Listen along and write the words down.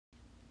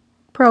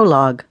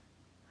Prologue.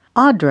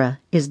 Audra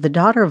is the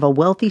daughter of a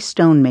wealthy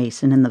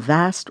stonemason in the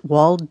vast,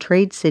 walled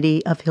trade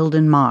city of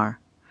Hilden Mar.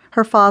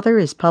 Her father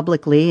is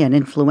publicly an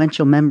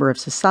influential member of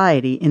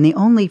society in the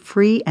only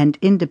free and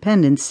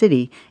independent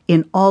city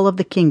in all of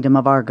the kingdom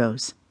of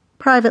Argos.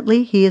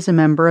 Privately, he is a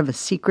member of a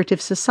secretive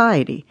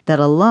society that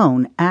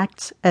alone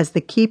acts as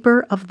the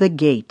keeper of the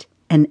gate,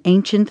 an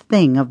ancient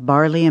thing of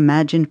barely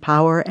imagined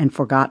power and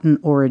forgotten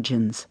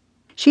origins.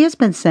 She has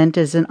been sent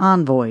as an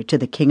envoy to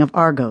the king of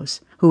Argos,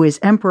 who is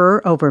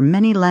emperor over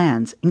many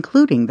lands,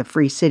 including the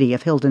free city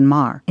of Hilden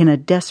Mar, in a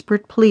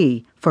desperate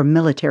plea for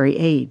military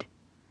aid.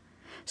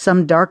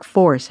 Some dark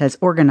force has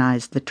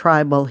organized the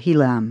tribal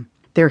Hilam.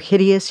 Their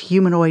hideous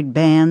humanoid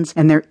bands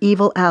and their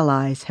evil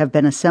allies have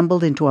been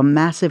assembled into a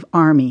massive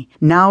army,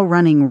 now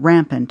running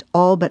rampant,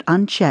 all but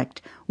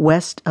unchecked,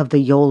 west of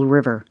the Yol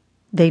River.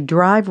 They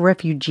drive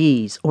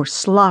refugees or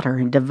slaughter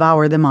and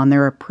devour them on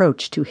their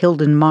approach to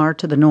Hilden Mar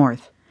to the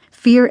north.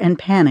 Fear and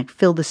panic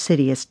fill the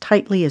city as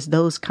tightly as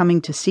those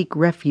coming to seek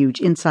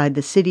refuge inside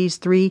the city's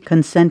 3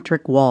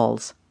 concentric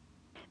walls.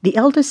 The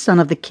eldest son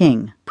of the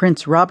king,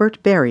 Prince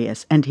Robert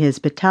Barius, and his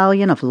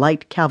battalion of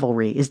light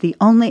cavalry is the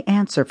only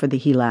answer for the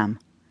Hilam.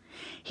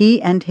 He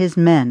and his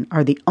men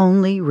are the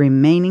only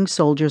remaining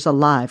soldiers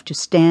alive to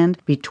stand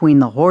between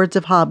the hordes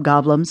of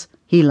hobgoblins,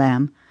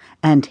 Hilam,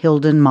 and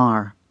Hilden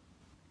Mar.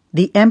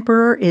 The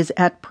emperor is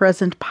at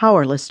present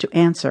powerless to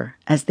answer,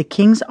 as the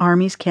king's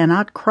armies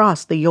cannot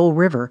cross the Yol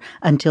River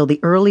until the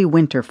early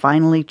winter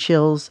finally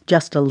chills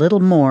just a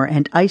little more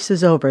and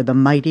ices over the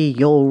mighty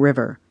Yol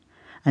River.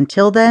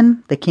 Until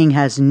then, the king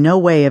has no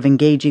way of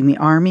engaging the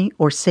army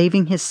or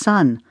saving his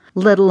son,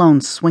 let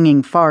alone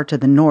swinging far to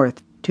the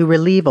north to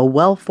relieve a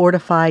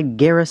well-fortified,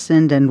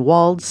 garrisoned, and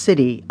walled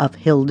city of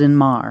Hilden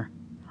Mar.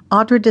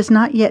 Audra does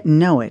not yet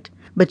know it,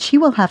 but she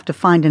will have to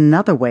find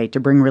another way to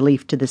bring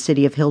relief to the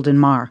city of Hilden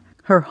Mar,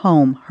 her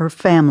home, her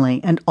family,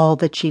 and all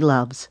that she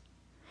loves.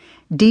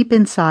 Deep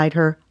inside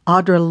her,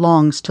 Audra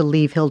longs to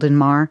leave Hilden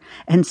Mar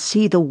and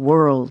see the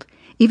world,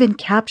 even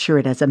capture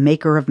it as a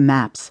maker of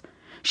maps.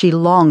 She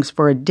longs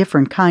for a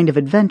different kind of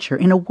adventure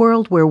in a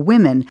world where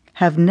women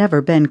have never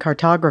been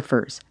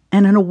cartographers,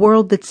 and in a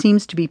world that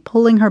seems to be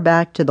pulling her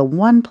back to the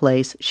one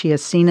place she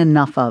has seen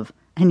enough of,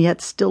 and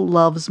yet still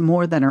loves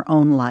more than her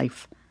own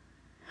life.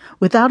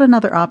 Without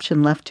another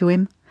option left to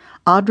him,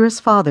 Audra's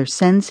father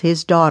sends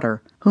his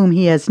daughter, whom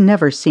he has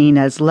never seen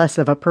as less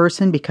of a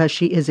person because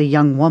she is a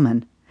young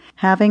woman.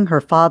 Having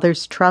her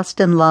father's trust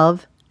and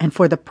love, and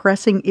for the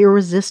pressing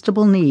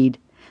irresistible need,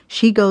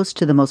 she goes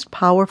to the most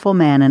powerful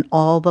man in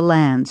all the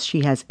lands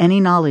she has any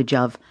knowledge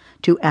of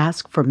to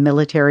ask for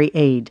military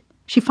aid.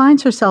 She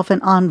finds herself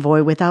an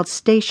envoy without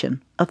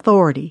station,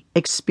 authority,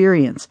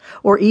 experience,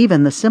 or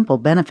even the simple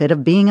benefit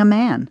of being a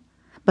man.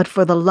 But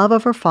for the love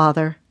of her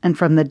father, and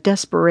from the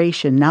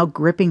desperation now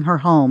gripping her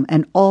home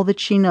and all that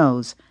she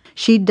knows,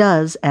 she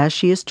does as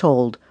she is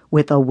told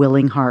with a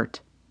willing heart.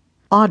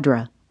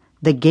 Audra,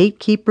 the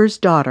gatekeeper's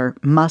daughter,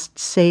 must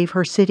save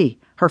her city,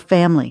 her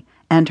family,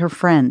 and her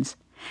friends,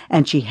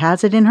 and she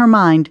has it in her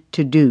mind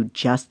to do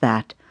just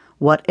that,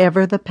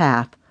 whatever the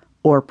path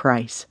or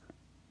price.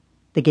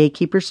 The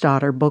Gatekeeper's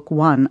Daughter, Book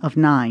 1 of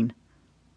 9.